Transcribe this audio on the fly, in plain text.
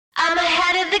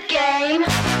game.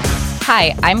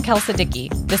 Hi, I'm Kel Siddiqui,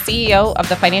 the CEO of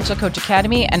the Financial Coach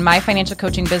Academy and my financial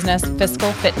coaching business,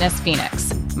 Fiscal Fitness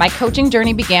Phoenix. My coaching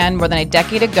journey began more than a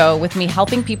decade ago with me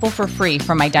helping people for free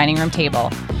from my dining room table.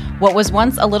 What was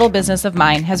once a little business of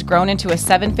mine has grown into a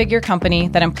 7-figure company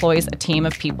that employs a team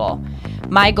of people.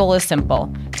 My goal is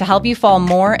simple, to help you fall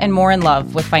more and more in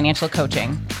love with financial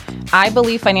coaching. I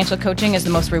believe financial coaching is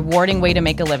the most rewarding way to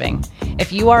make a living.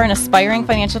 If you are an aspiring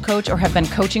financial coach or have been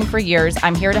coaching for years,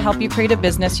 I'm here to help you create a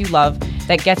business you love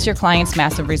that gets your clients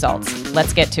massive results.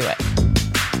 Let's get to it.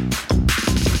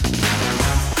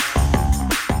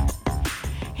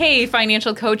 Hey,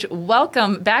 financial coach,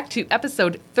 welcome back to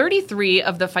episode 33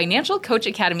 of the Financial Coach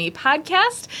Academy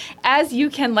podcast. As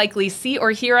you can likely see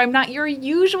or hear, I'm not your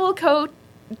usual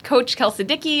Coach Kel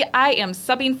Siddiqui. I am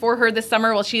subbing for her this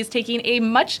summer while she is taking a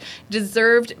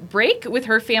much-deserved break with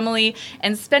her family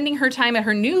and spending her time at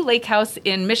her new lake house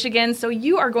in Michigan. So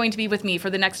you are going to be with me for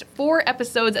the next 4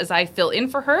 episodes as I fill in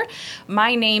for her.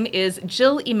 My name is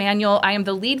Jill Emanuel. I am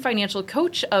the lead financial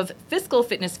coach of Fiscal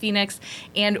Fitness Phoenix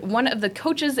and one of the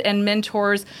coaches and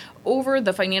mentors over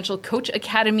the Financial Coach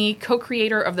Academy,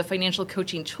 co-creator of the Financial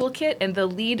Coaching Toolkit, and the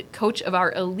lead coach of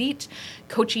our elite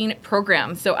coaching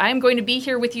program. So I'm going to be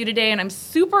here with you today, and I'm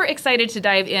super excited to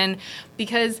dive in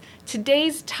because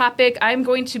today's topic, I'm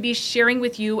going to be sharing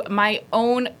with you my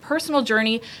own personal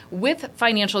journey with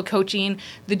financial coaching,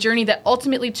 the journey that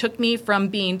ultimately took me from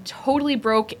being totally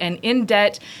broke and in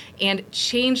debt and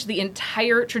changed the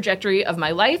entire trajectory of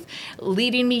my life,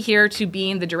 leading me here to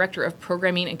being the director of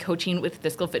programming and coaching with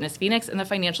Fiscal Fitness Phoenix and the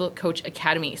Financial Coach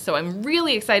Academy. So I'm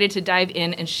really excited to dive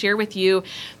in and share with you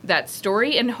that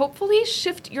story and hopefully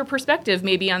shift your perspective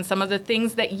maybe on some of the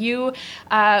things that you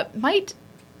might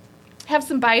have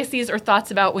some biases or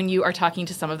thoughts about when you are talking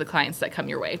to some of the clients that come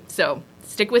your way. So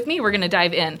stick with me. We're going to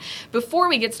dive in. Before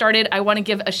we get started, I want to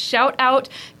give a shout out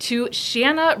to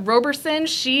Shanna Roberson.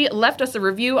 She left us a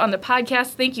review on the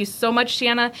podcast. Thank you so much,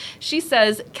 Shanna. She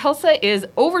says, Kelsa is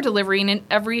over-delivering in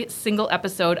every single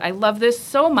episode. I love this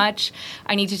so much.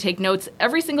 I need to take notes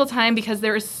every single time because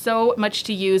there is so much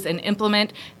to use and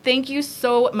implement. Thank you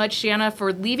so much, Shanna,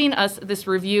 for leaving us this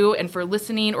review and for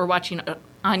listening or watching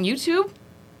on YouTube.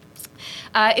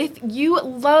 If you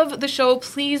love the show,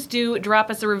 please do drop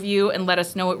us a review and let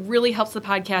us know. It really helps the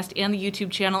podcast and the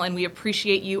YouTube channel, and we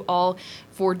appreciate you all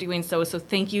for doing so. So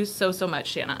thank you so much,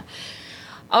 Shanna.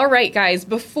 All right, guys,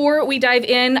 before we dive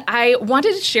in, I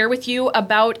wanted to share with you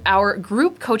about our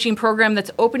group coaching program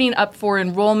that's opening up for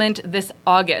enrollment this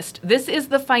August. This is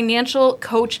the Financial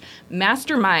Coach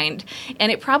Mastermind,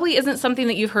 and it probably isn't something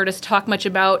that you've heard us talk much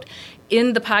about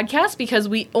in the podcast because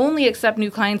we only accept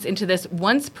new clients into this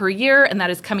once per year, and that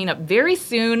is coming up very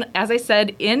soon. As I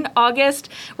said, in August,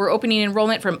 we're opening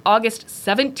enrollment from August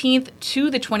 17th to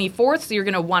the 24th, so you're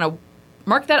going to want to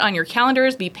mark that on your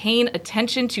calendars, be paying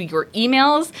attention to your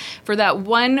emails. For that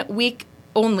 1 week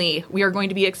only, we are going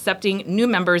to be accepting new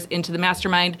members into the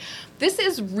mastermind. This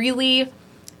is really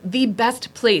the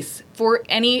best place for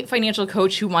any financial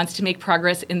coach who wants to make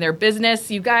progress in their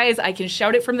business. You guys, I can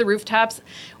shout it from the rooftops.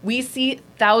 We see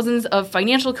thousands of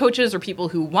financial coaches or people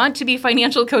who want to be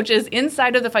financial coaches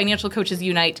inside of the Financial Coaches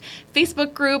Unite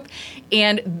Facebook group,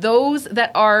 and those that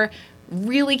are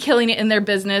really killing it in their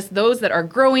business, those that are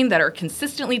growing, that are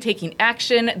consistently taking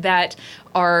action, that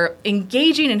are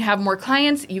engaging and have more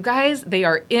clients, you guys, they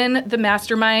are in the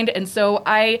mastermind. And so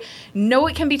I know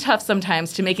it can be tough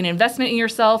sometimes to make an investment in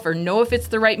yourself or know if it's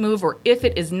the right move or if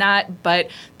it is not, but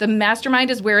the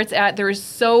mastermind is where it's at. There is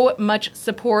so much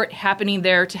support happening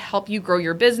there to help you grow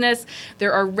your business.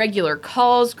 There are regular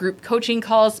calls, group coaching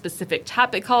calls, specific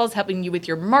topic calls, helping you with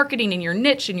your marketing and your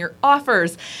niche and your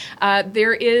offers.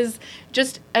 There is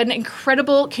just an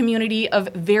incredible community of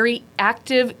very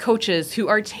active coaches who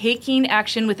are taking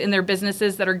action within their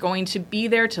businesses that are going to be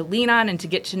there to lean on and to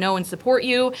get to know and support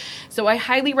you. So I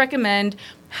highly recommend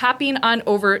hopping on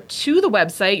over to the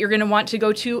website. You're going to want to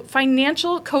go to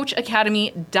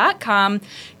financialcoachacademy.com,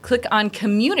 click on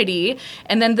community,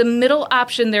 and then the middle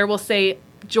option there will say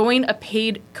join a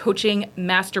paid coaching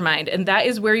mastermind. And that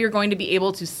is where you're going to be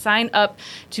able to sign up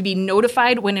to be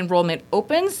notified when enrollment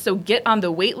opens. So get on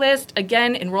the wait list.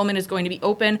 Again, enrollment is going to be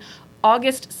open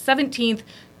August 17th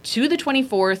to the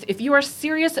 24th. If you are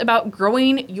serious about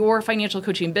growing your financial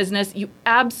coaching business, you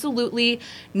absolutely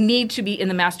need to be in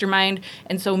the mastermind.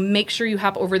 And so make sure you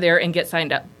hop over there and get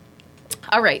signed up.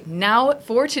 All right, now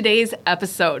for today's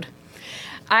episode.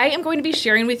 I am going to be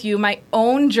sharing with you my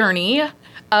own journey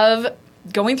of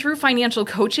going through financial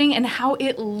coaching and how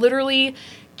it literally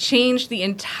changed the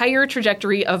entire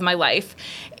trajectory of my life.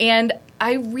 And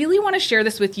I really want to share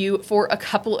this with you for a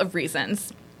couple of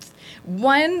reasons.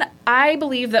 One, I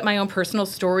believe that my own personal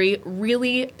story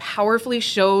really powerfully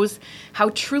shows how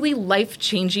truly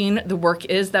life-changing the work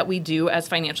is that we do as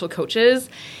financial coaches.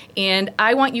 And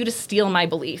I want you to steal my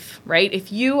belief, right?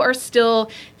 If you are still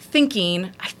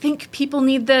thinking, I think people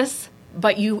need this,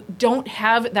 but you don't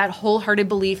have that wholehearted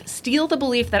belief, steal the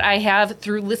belief that I have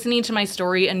through listening to my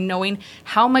story and knowing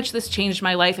how much this changed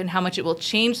my life and how much it will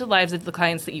change the lives of the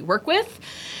clients that you work with.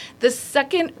 The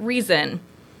second reason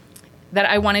that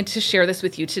I wanted to share this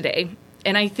with you today,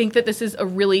 and I think that this is a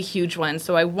really huge one,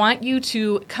 so I want you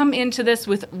to come into this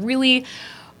with really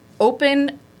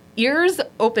open ears,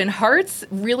 open hearts,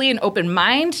 really an open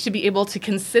mind to be able to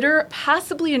consider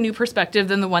possibly a new perspective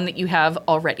than the one that you have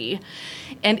already.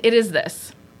 And it is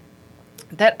this,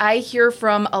 that I hear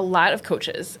from a lot of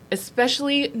coaches,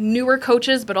 especially newer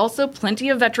coaches, but also plenty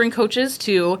of veteran coaches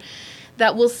too,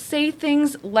 that will say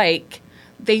things like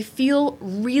they feel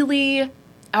really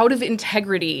out of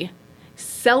integrity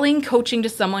selling coaching to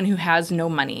someone who has no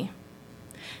money.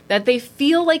 That they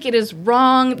feel like it is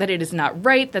wrong, that it is not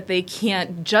right, that they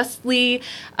can't justly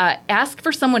ask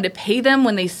for someone to pay them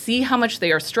when they see how much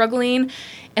they are struggling.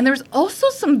 And there's also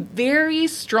some very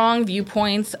strong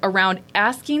viewpoints around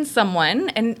asking someone,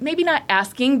 and maybe not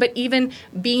asking, but even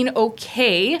being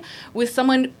okay with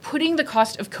someone putting the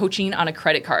cost of coaching on a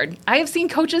credit card. I have seen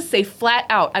coaches say flat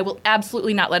out, I will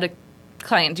absolutely not let a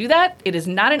client do that. It is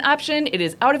not an option. It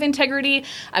is out of integrity.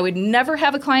 I would never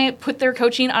have a client put their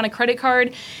coaching on a credit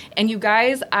card. And you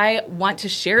guys, I want to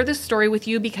share this story with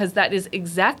you because that is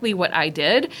exactly what I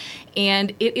did.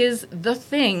 And it is the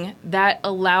thing that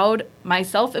allowed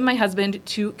myself and my husband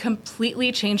to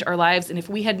completely change our lives. And if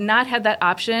we had not had that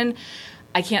option,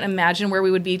 I can't imagine where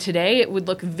we would be today. It would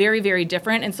look very, very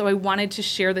different. And so I wanted to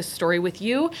share this story with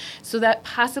you so that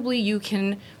possibly you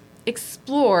can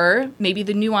explore maybe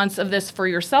the nuance of this for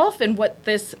yourself and what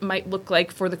this might look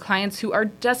like for the clients who are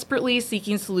desperately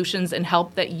seeking solutions and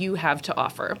help that you have to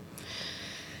offer.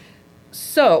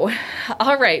 So,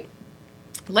 all right.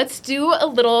 Let's do a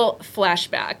little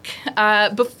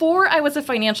flashback. Before I was a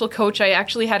financial coach, I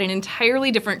actually had an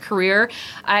entirely different career.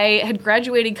 I had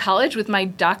graduated college with my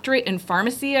doctorate in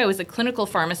pharmacy. I was a clinical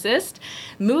pharmacist,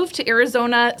 moved to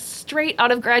Arizona straight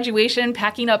out of graduation,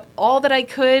 packing up all that I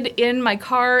could in my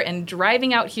car and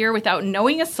driving out here without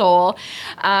knowing a soul.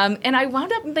 And I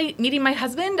wound up meeting my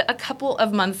husband a couple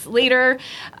of months later.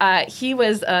 He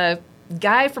was a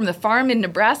guy from the farm in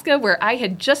Nebraska where I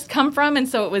had just come from, and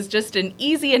so it was just an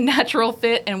easy and natural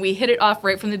fit, and we hit it off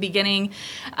right from the beginning.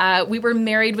 We were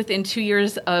married within 2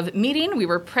 years of meeting. We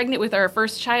were pregnant with our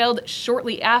first child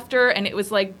shortly after, and it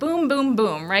was like boom, boom,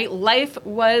 boom, right? Life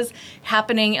was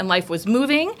happening and life was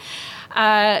moving.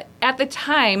 At the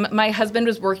time, my husband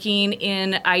was working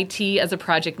in IT as a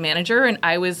project manager, and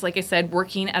I was, like I said,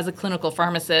 working as a clinical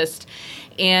pharmacist.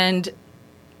 And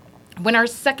when our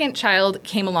second child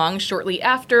came along shortly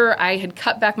after, I had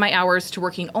cut back my hours to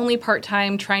working only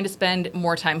part-time, trying to spend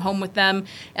more time home with them,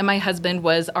 and my husband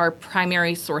was our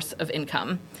primary source of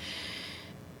income.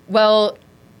 Well,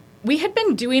 we had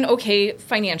been doing okay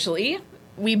financially.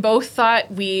 We both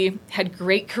thought we had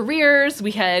great careers.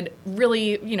 We had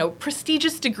really,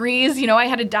 prestigious degrees. I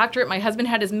had a doctorate. My husband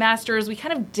had his master's. We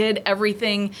kind of did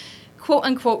everything quote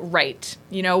unquote right.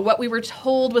 What we were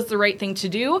told was the right thing to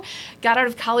do. Got out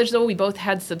of college though, we both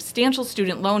had substantial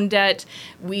student loan debt.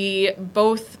 We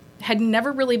both had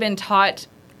never really been taught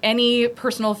any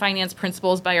personal finance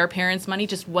principles by our parents. Money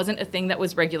just wasn't a thing that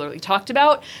was regularly talked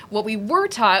about. What we were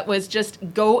taught was just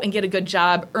go and get a good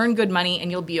job, earn good money, and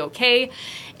you'll be okay.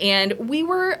 And we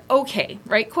were okay,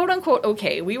 right? Quote unquote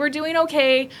okay. We were doing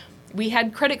okay. We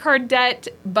had credit card debt,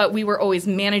 but we were always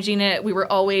managing it. We were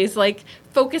always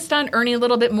focused on earning a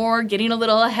little bit more, getting a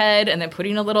little ahead, and then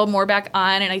putting a little more back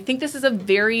on. And I think this is a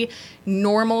very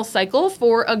normal cycle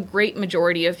for a great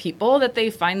majority of people, that they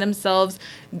find themselves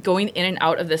going in and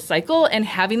out of this cycle and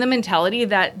having the mentality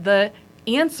that the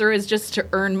answer is just to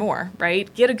earn more,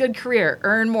 right? Get a good career,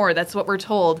 earn more. That's what we're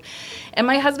told. And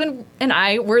my husband and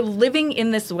I were living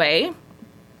in this way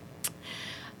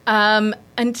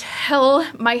until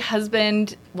my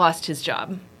husband lost his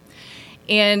job.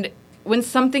 And when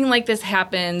something like this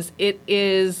happens, it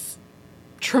is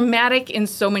traumatic in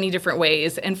so many different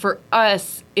ways. And for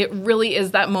us, it really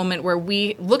is that moment where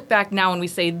we look back now and we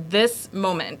say, this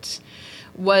moment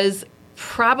was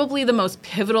probably the most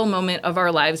pivotal moment of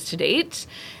our lives to date,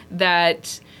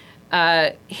 that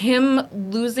him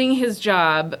losing his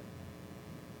job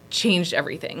changed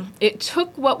everything. It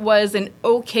took what was an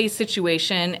okay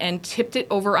situation and tipped it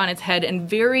over on its head. And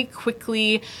very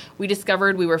quickly, we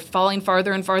discovered we were falling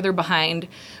farther and farther behind.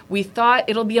 We thought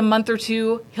it'll be a month or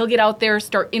two. He'll get out there,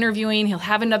 start interviewing. He'll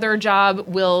have another job.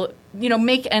 We'll,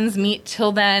 make ends meet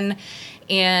till then.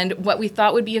 And what we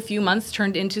thought would be a few months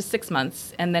turned into 6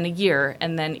 months, and then a year,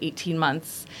 and then 18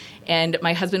 months. And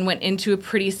my husband went into a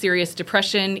pretty serious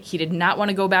depression. He did not want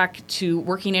to go back to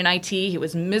working in IT. He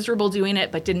was miserable doing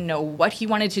it, but didn't know what he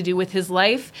wanted to do with his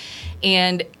life.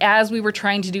 And as we were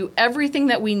trying to do everything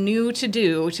that we knew to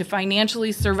do to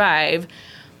financially survive,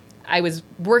 I was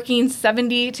working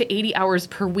 70 to 80 hours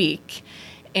per week.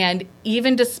 And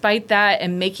even despite that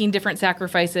and making different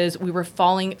sacrifices, we were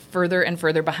falling further and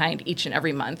further behind each and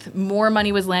every month. More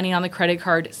money was landing on the credit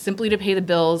card simply to pay the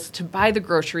bills, to buy the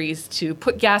groceries, to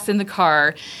put gas in the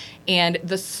car. And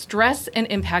the stress and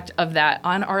impact of that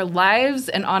on our lives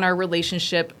and on our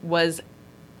relationship was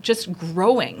just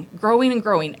growing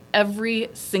every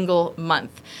single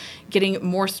month, getting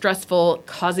more stressful,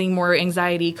 causing more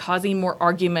anxiety, causing more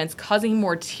arguments, causing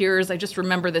more tears. I just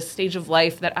remember this stage of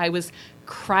life that I was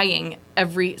crying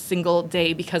every single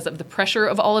day because of the pressure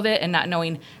of all of it and not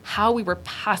knowing how we were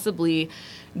possibly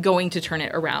going to turn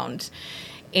it around.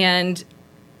 And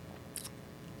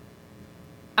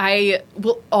I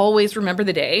will always remember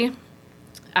the day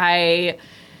I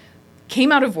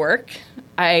came out of work.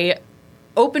 I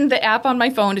opened the app on my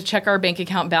phone to check our bank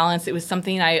account balance. It was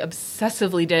something I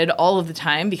obsessively did all of the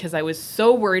time because I was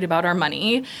so worried about our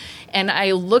money. And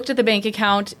I looked at the bank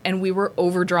account and we were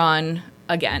overdrawn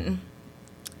again.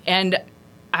 And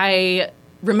I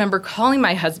remember calling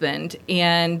my husband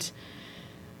and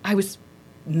I was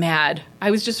mad.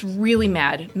 I was just really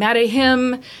mad. Mad at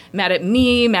him, mad at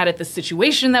me, mad at the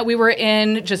situation that we were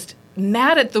in, just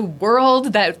mad at the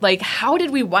world that, how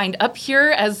did we wind up here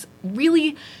as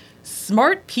really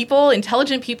smart people,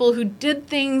 intelligent people who did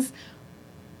things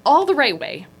all the right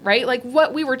way, right? Like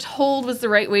what we were told was the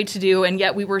right way to do, and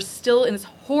yet we were still in this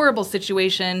horrible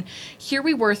situation. Here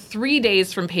we were 3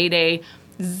 days from payday,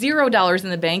 $0 in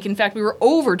the bank. In fact, we were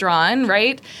overdrawn,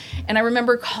 right? And I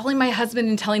remember calling my husband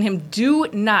and telling him, do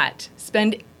not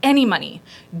spend any money.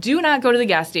 Do not go to the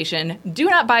gas station. Do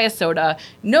not buy a soda.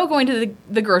 No going to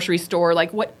the grocery store.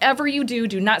 Whatever you do,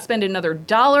 do not spend another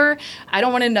dollar. I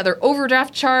don't want another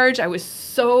overdraft charge. I was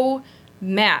so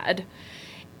mad.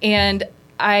 And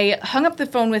I hung up the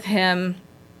phone with him,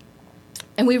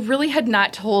 and we really had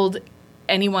not told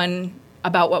anyone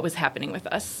about what was happening with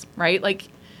us, right?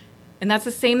 And that's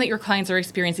the same that your clients are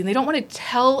experiencing. They don't want to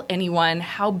tell anyone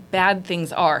how bad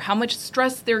things are, how much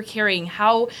stress they're carrying,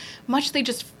 how much they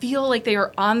just feel like they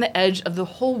are on the edge of the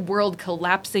whole world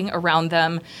collapsing around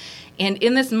them. And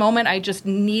in this moment, I just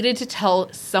needed to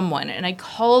tell someone. And I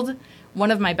called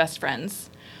one of my best friends.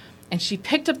 And she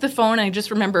picked up the phone. And I just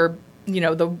remember,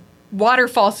 the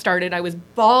waterfall started. I was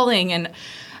bawling and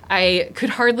I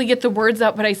could hardly get the words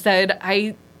out. But I said,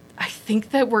 I think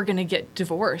that we're going to get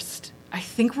divorced. I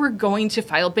think we're going to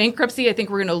file bankruptcy. I think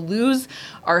we're going to lose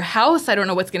our house. I don't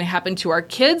know what's going to happen to our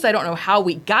kids. I don't know how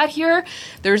we got here.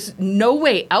 There's no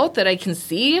way out that I can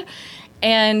see.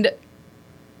 And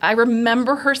I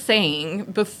remember her saying,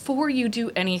 before you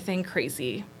do anything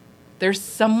crazy, there's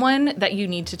someone that you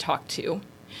need to talk to.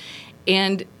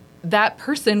 And that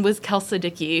person was Kelsa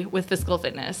Dickey with Physical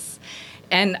Fitness.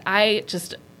 And I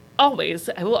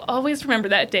will always remember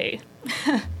that day.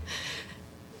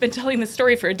 Been telling this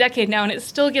story for a decade now, and it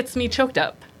still gets me choked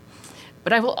up.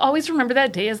 But I will always remember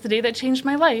that day as the day that changed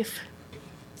my life.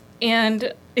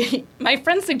 And my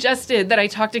friend suggested that I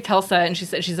talk to Kelsa, and she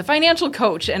said she's a financial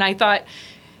coach. And I thought,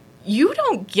 you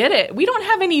don't get it. We don't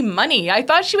have any money. I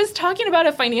thought she was talking about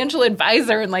a financial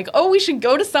advisor and we should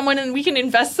go to someone and we can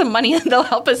invest some money and they'll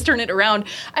help us turn it around.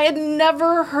 I had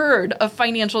never heard of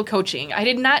financial coaching. I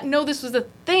did not know this was a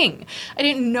thing. I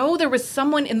didn't know there was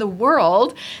someone in the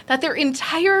world that their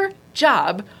entire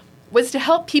job was to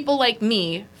help people like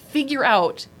me figure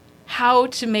out how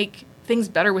to make things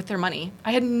better with their money.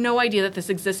 I had no idea that this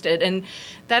existed. And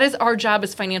that is our job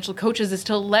as financial coaches, is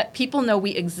to let people know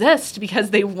we exist because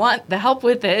they want the help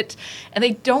with it and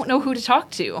they don't know who to talk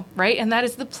to, right? And that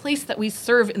is the place that we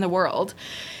serve in the world.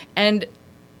 And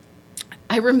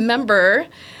I remember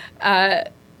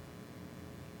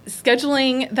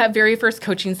scheduling that very first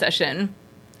coaching session.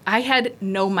 I had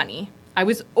no money. I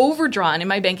was overdrawn in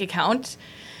my bank account.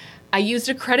 I used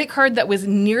a credit card that was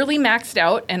nearly maxed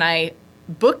out, and I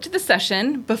booked the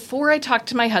session before I talked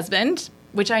to my husband,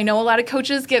 which I know a lot of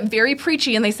coaches get very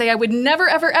preachy and they say I would never,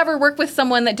 ever, ever work with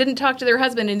someone that didn't talk to their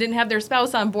husband and didn't have their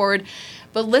spouse on board.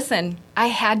 But listen, I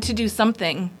had to do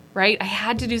something, right? I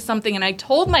had to do something. And I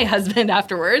told my husband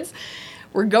afterwards,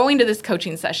 we're going to this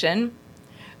coaching session.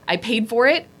 I paid for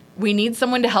it. We need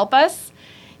someone to help us.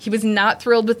 He was not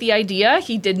thrilled with the idea.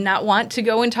 He did not want to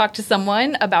go and talk to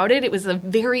someone about it. It was a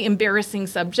very embarrassing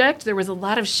subject. There was a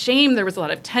lot of shame. There was a lot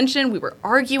of tension. We were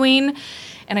arguing.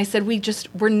 And I said,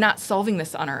 we're not solving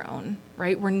this on our own,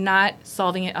 right? We're not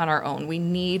solving it on our own. We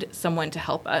need someone to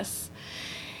help us.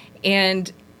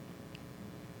 And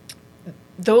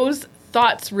those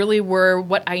thoughts really were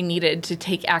what I needed to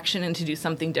take action and to do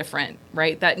something different,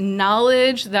 right? That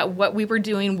knowledge that what we were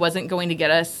doing wasn't going to get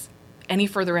us any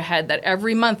further ahead, that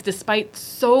every month, despite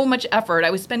so much effort, I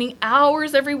was spending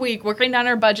hours every week working on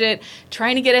our budget,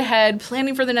 trying to get ahead,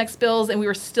 planning for the next bills, and we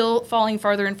were still falling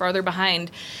farther and farther behind.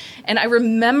 And I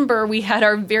remember we had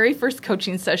our very first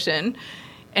coaching session,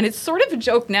 and it's sort of a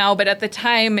joke now, but at the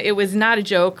time it was not a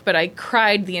joke, but I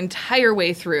cried the entire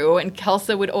way through, and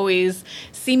Kelsa would always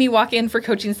see me walk in for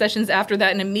coaching sessions after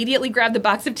that and immediately grab the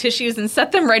box of tissues and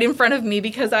set them right in front of me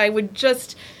because I would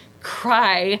just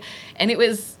cry. And it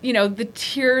was, the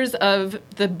tears of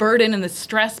the burden and the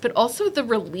stress, but also the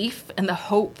relief and the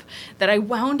hope that I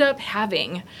wound up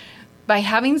having by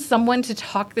having someone to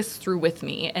talk this through with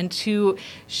me and to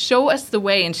show us the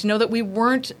way and to know that we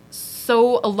weren't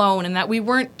so alone and that we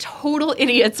weren't total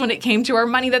idiots when it came to our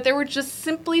money, that there were just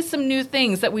simply some new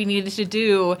things that we needed to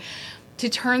do to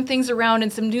turn things around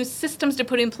and some new systems to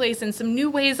put in place and some new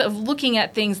ways of looking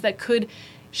at things that could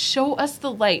show us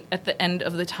the light at the end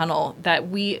of the tunnel that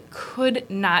we could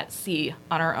not see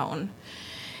on our own.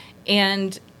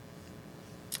 And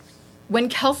when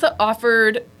Kelsa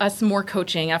offered us more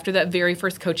coaching after that very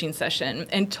first coaching session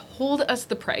and told us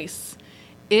the price,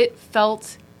 it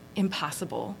felt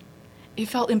impossible. It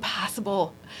felt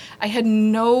impossible. I had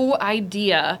no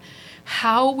idea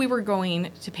how we were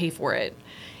going to pay for it.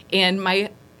 And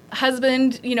my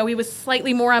husband, he was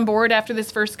slightly more on board after this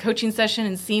first coaching session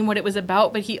and seeing what it was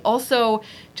about, but he also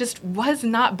just was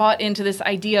not bought into this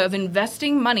idea of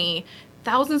investing money,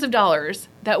 thousands of dollars,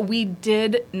 that we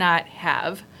did not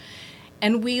have.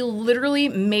 And we literally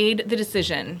made the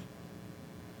decision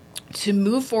to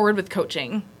move forward with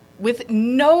coaching with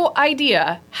no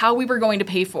idea how we were going to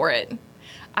pay for it.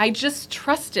 I just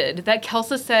trusted that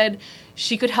Kelsa said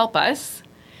she could help us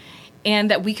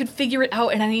and that we could figure it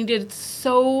out. And I needed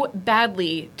so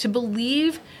badly to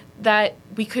believe that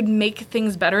we could make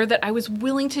things better that I was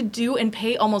willing to do and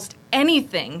pay almost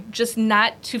anything just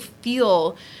not to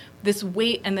feel this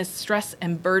weight and this stress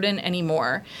and burden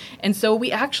anymore. And so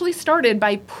we actually started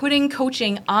by putting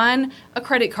coaching on a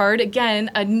credit card,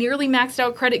 again, a nearly maxed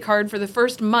out credit card for the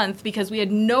first month because we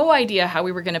had no idea how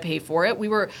we were going to pay for it. We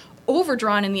were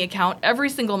overdrawn in the account every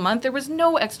single month. There was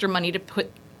no extra money to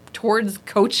put towards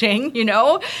coaching,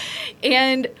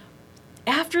 And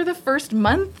after the first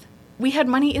month, we had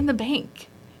money in the bank.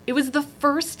 It was the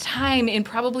first time in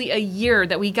probably a year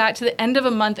that we got to the end of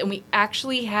a month and we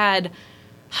actually had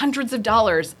hundreds of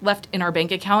dollars left in our bank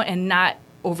account and not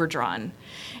overdrawn.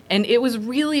 And it was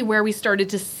really where we started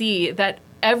to see that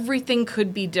everything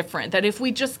could be different, that if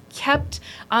we just kept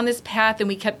on this path and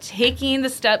we kept taking the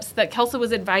steps that Kelsa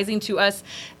was advising to us,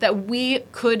 that we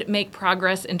could make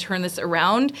progress and turn this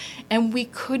around. And we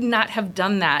could not have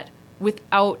done that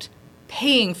without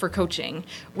paying for coaching,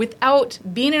 without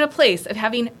being in a place of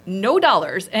having no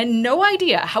dollars and no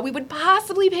idea how we would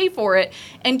possibly pay for it,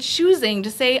 and choosing to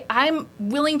say, I'm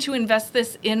willing to invest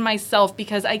this in myself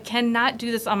because I cannot do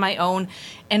this on my own.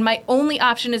 And my only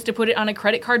option is to put it on a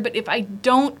credit card. But if I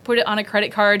don't put it on a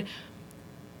credit card,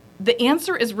 the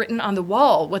answer is written on the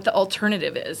wall, what the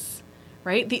alternative is,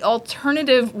 right? The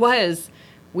alternative was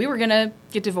we were going to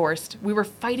get divorced. We were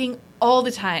fighting all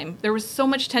the time. There was so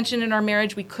much tension in our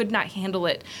marriage, we could not handle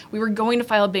it. We were going to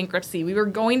file bankruptcy. We were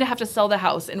going to have to sell the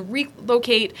house and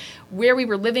relocate where we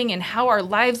were living and how our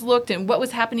lives looked and what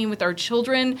was happening with our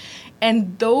children.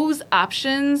 And those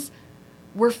options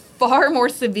were far more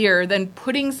severe than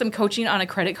putting some coaching on a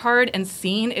credit card and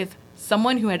seeing if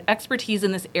someone who had expertise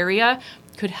in this area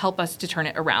could help us to turn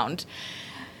it around.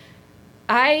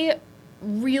 I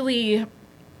really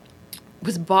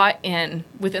was bought in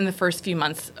within the first few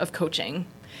months of coaching.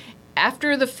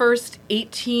 After the first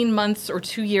 18 months or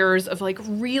 2 years of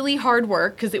really hard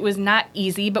work, because it was not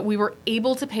easy, but we were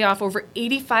able to pay off over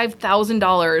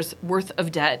 $85,000 worth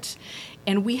of debt.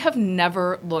 And we have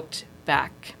never looked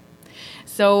back.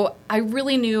 So I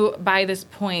really knew by this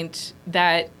point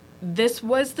that this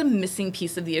was the missing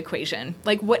piece of the equation.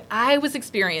 Like what I was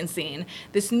experiencing,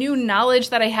 this new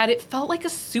knowledge that I had, it felt like a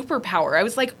superpower. I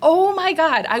was like, oh my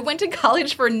God, I went to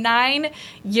college for 9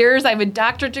 years. I have a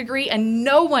doctorate degree and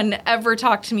no one ever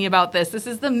talked to me about this. This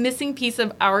is the missing piece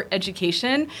of our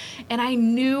education. And I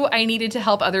knew I needed to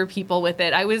help other people with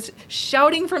it. I was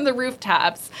shouting from the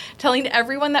rooftops, telling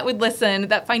everyone that would listen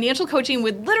that financial coaching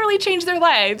would literally change their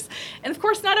lives. And of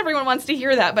course, not everyone wants to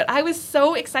hear that, but I was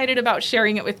so excited about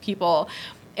sharing it with people.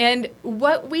 And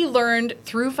what we learned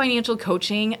through financial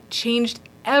coaching changed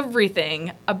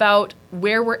everything about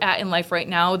where we're at in life right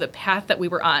now, the path that we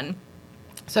were on.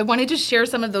 So I wanted to share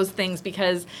some of those things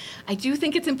because I do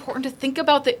think it's important to think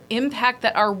about the impact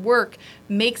that our work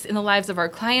makes in the lives of our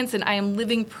clients. And I am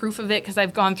living proof of it because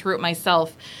I've gone through it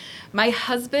myself. My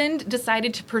husband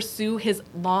decided to pursue his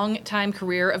long-time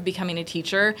career of becoming a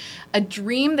teacher, a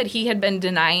dream that he had been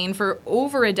denying for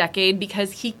over a decade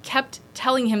because he kept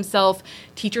telling himself,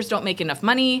 teachers don't make enough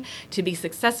money. To be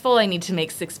successful, I need to make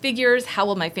 6 figures. How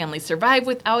will my family survive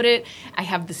without it? I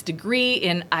have this degree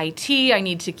in IT. I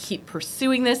need to keep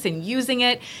pursuing this and using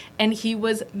it. And he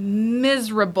was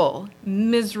miserable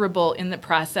in the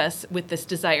process with this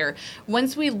desire.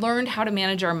 Once we learned how to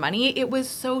manage our money, it was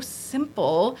so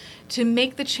simple to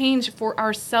make the change for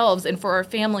ourselves and for our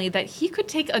family that he could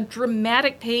take a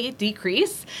dramatic pay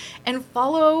decrease and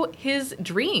follow his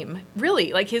dream.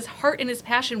 Really, like his heart and his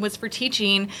passion was for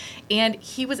teaching, and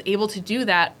he was able to do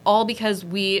that all because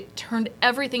we turned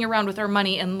everything around with our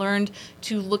money and learned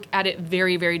to look at it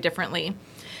very, very differently.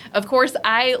 Of course,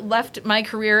 I left my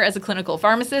career as a clinical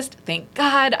pharmacist. Thank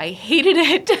God. I hated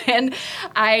it. And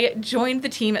I joined the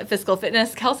team at Physical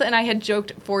Fitness. Kelsa and I had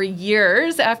joked for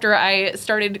years after I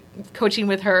started coaching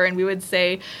with her, and we would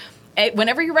say, hey,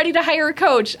 whenever you're ready to hire a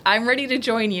coach, I'm ready to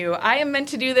join you. I am meant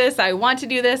to do this. I want to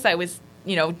do this. I was,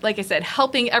 like I said,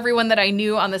 helping everyone that I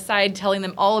knew on the side, telling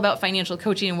them all about financial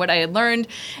coaching and what I had learned.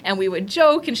 And we would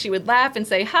joke and she would laugh and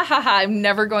say, ha ha ha, I'm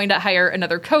never going to hire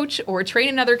another coach or train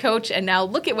another coach. And now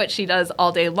look at what she does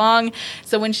all day long.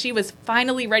 So when she was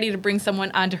finally ready to bring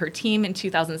someone onto her team in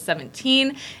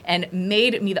 2017 and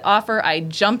made me the offer, I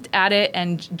jumped at it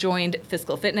and joined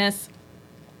Physical Fitness.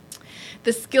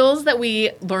 The skills that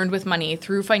we learned with money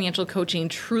through financial coaching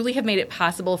truly have made it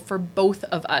possible for both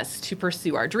of us to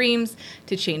pursue our dreams,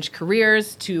 to change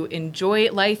careers, to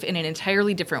enjoy life in an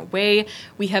entirely different way.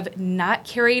 We have not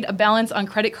carried a balance on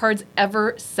credit cards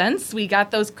ever since. We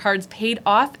got those cards paid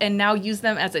off and now use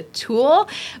them as a tool,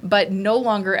 but no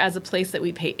longer as a place that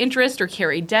we pay interest or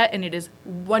carry debt. And it is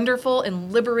wonderful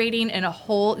and liberating in a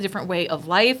whole different way of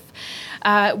life.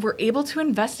 We're able to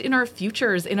invest in our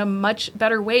futures in a much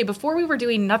better way. Before we were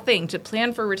doing nothing to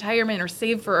plan for retirement or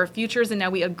save for our futures, and now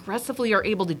we aggressively are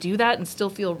able to do that and still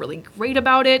feel really great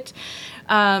about it.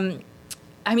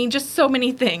 Just so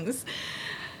many things.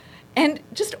 And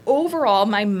just overall,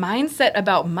 my mindset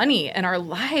about money and our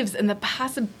lives and the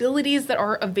possibilities that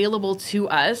are available to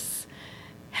us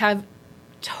have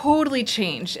totally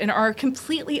changed and are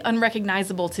completely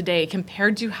unrecognizable today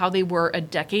compared to how they were a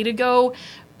decade ago,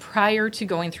 prior to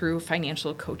going through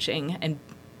financial coaching and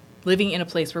living in a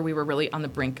place where we were really on the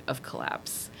brink of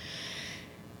collapse.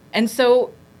 And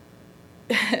so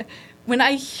when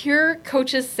I hear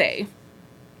coaches say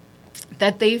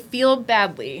that they feel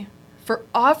badly for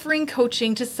offering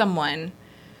coaching to someone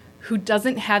who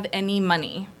doesn't have any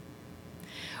money,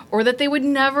 or that they would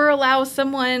never allow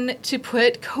someone to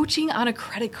put coaching on a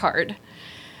credit card,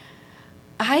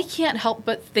 I can't help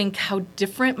but think how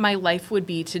different my life would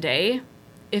be today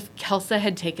if Kelsa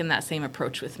had taken that same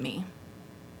approach with me.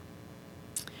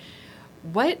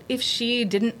 What if she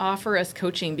didn't offer us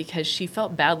coaching because she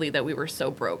felt badly that we were so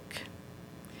broke?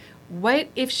 What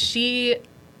if she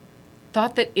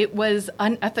thought that it was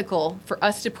unethical for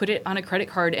us to put it on a credit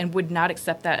card and would not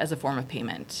accept that as a form of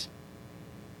payment?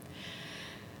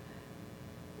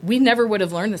 We never would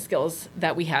have learned the skills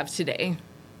that we have today.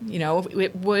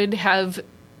 It would have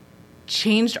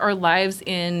changed our lives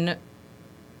in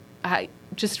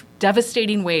just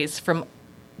devastating ways from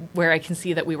where I can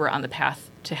see that we were on the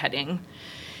path to heading.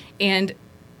 And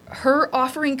her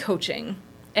offering coaching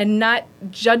and not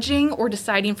judging or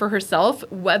deciding for herself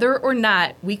whether or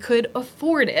not we could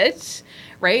afford it,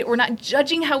 right? Or not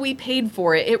judging how we paid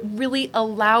for it. It really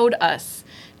allowed us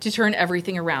to turn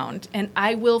everything around. And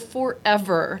I will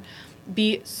forever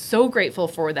be so grateful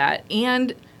for that,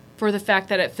 and for the fact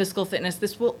that at Physical Fitness,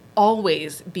 this will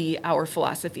always be our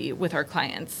philosophy with our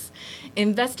clients.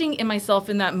 Investing in myself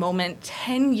in that moment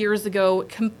 10 years ago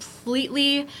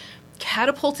completely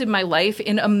catapulted my life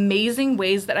in amazing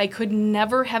ways that I could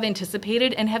never have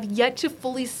anticipated and have yet to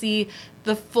fully see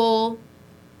the full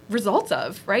results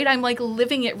of, right? I'm like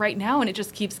living it right now, and it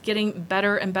just keeps getting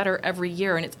better and better every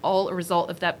year. And it's all a result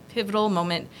of that pivotal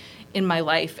moment in my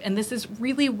life. And this is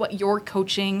really what your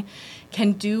coaching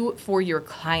can do for your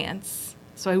clients.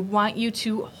 So I want you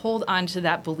to hold on to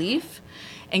that belief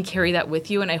and carry that with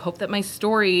you. And I hope that my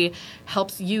story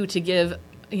helps you to give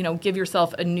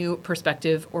yourself a new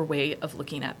perspective or way of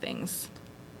looking at things.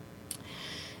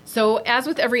 So as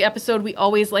with every episode, we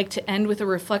always like to end with a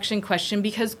reflection question,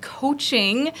 because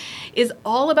coaching is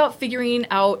all about figuring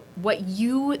out what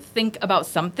you think about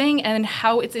something and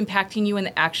how it's impacting you in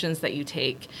the actions that you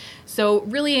take. So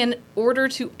really, in order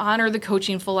to honor the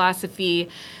coaching philosophy,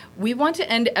 we want to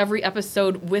end every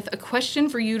episode with a question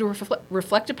for you to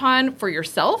reflect upon for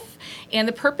yourself. And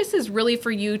the purpose is really for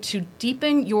you to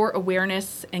deepen your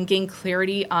awareness and gain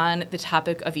clarity on the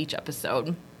topic of each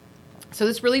episode. So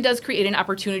this really does create an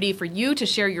opportunity for you to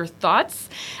share your thoughts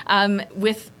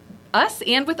with us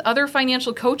and with other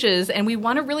financial coaches, and we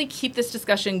want to really keep this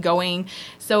discussion going.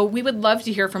 So we would love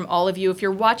to hear from all of you. If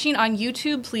you're watching on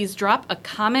YouTube, please drop a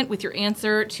comment with your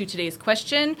answer to today's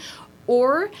question,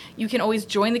 or you can always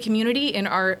join the community in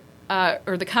our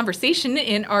or the conversation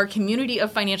in our community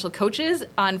of financial coaches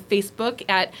on Facebook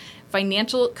at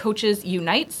Financial Coaches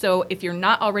Unite. So if you're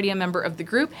not already a member of the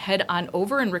group, head on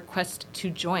over and request to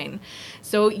join.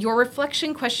 So your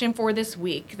reflection question for this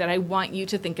week that I want you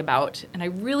to think about, and I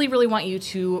really, really want you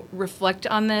to reflect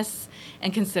on this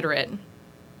and consider it.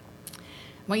 I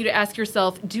want you to ask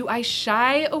yourself, do I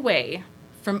shy away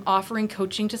from offering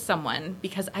coaching to someone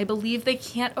because I believe they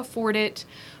can't afford it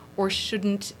or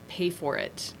shouldn't pay for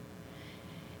it?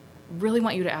 Really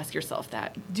want you to ask yourself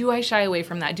that. Do I shy away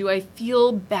from that? Do I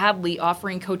feel badly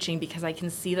offering coaching because I can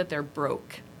see that they're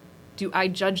broke? Do I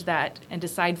judge that and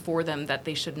decide for them that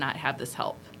they should not have this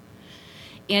help?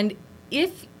 And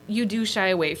if you do shy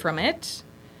away from it,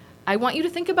 I want you to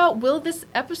think about, will this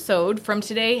episode from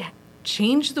today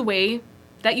change the way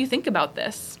that you think about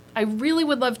this? I really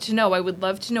would love to know. I would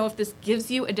love to know if this gives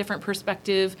you a different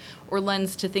perspective or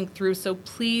lens to think through. So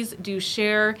please do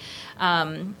share.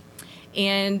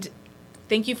 And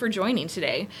thank you for joining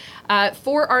today.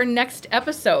 For our next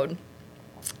episode,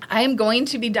 I am going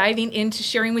to be diving into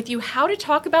sharing with you how to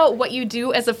talk about what you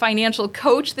do as a financial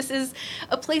coach. This is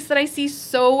a place that I see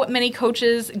so many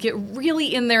coaches get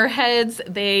really in their heads.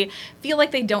 They feel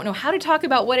like they don't know how to talk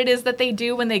about what it is that they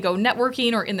do when they go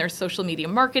networking or in their social media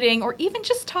marketing or even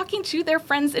just talking to their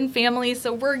friends and family.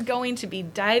 So we're going to be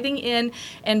diving in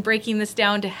and breaking this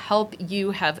down to help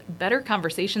you have better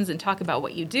conversations and talk about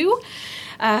what you do.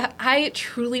 I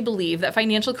truly believe that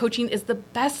financial coaching is the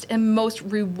best and most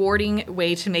rewarding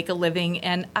way to make a living,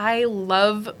 and I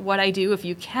love what I do. If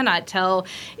you cannot tell,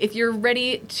 if you're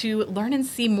ready to learn and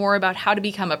see more about how to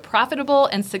become a profitable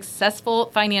and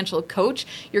successful financial coach,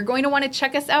 you're going to want to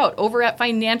check us out over at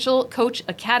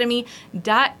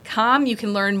financialcoachacademy.com. You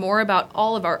can learn more about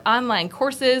all of our online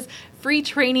courses, free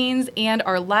trainings, and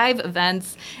our live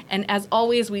events. And as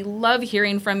always, we love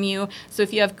hearing from you. So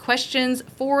if you have questions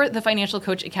for the Financial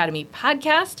Coach Academy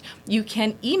podcast, you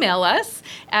can email us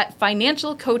at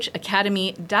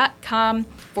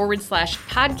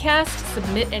financialcoachacademy.com/podcast.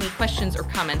 Submit any questions or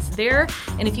comments there.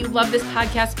 And if you love this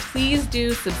podcast, please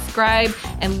do subscribe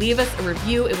and leave us a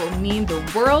review. It will mean the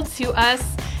world to us.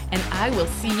 And I will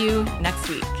see you next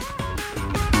week.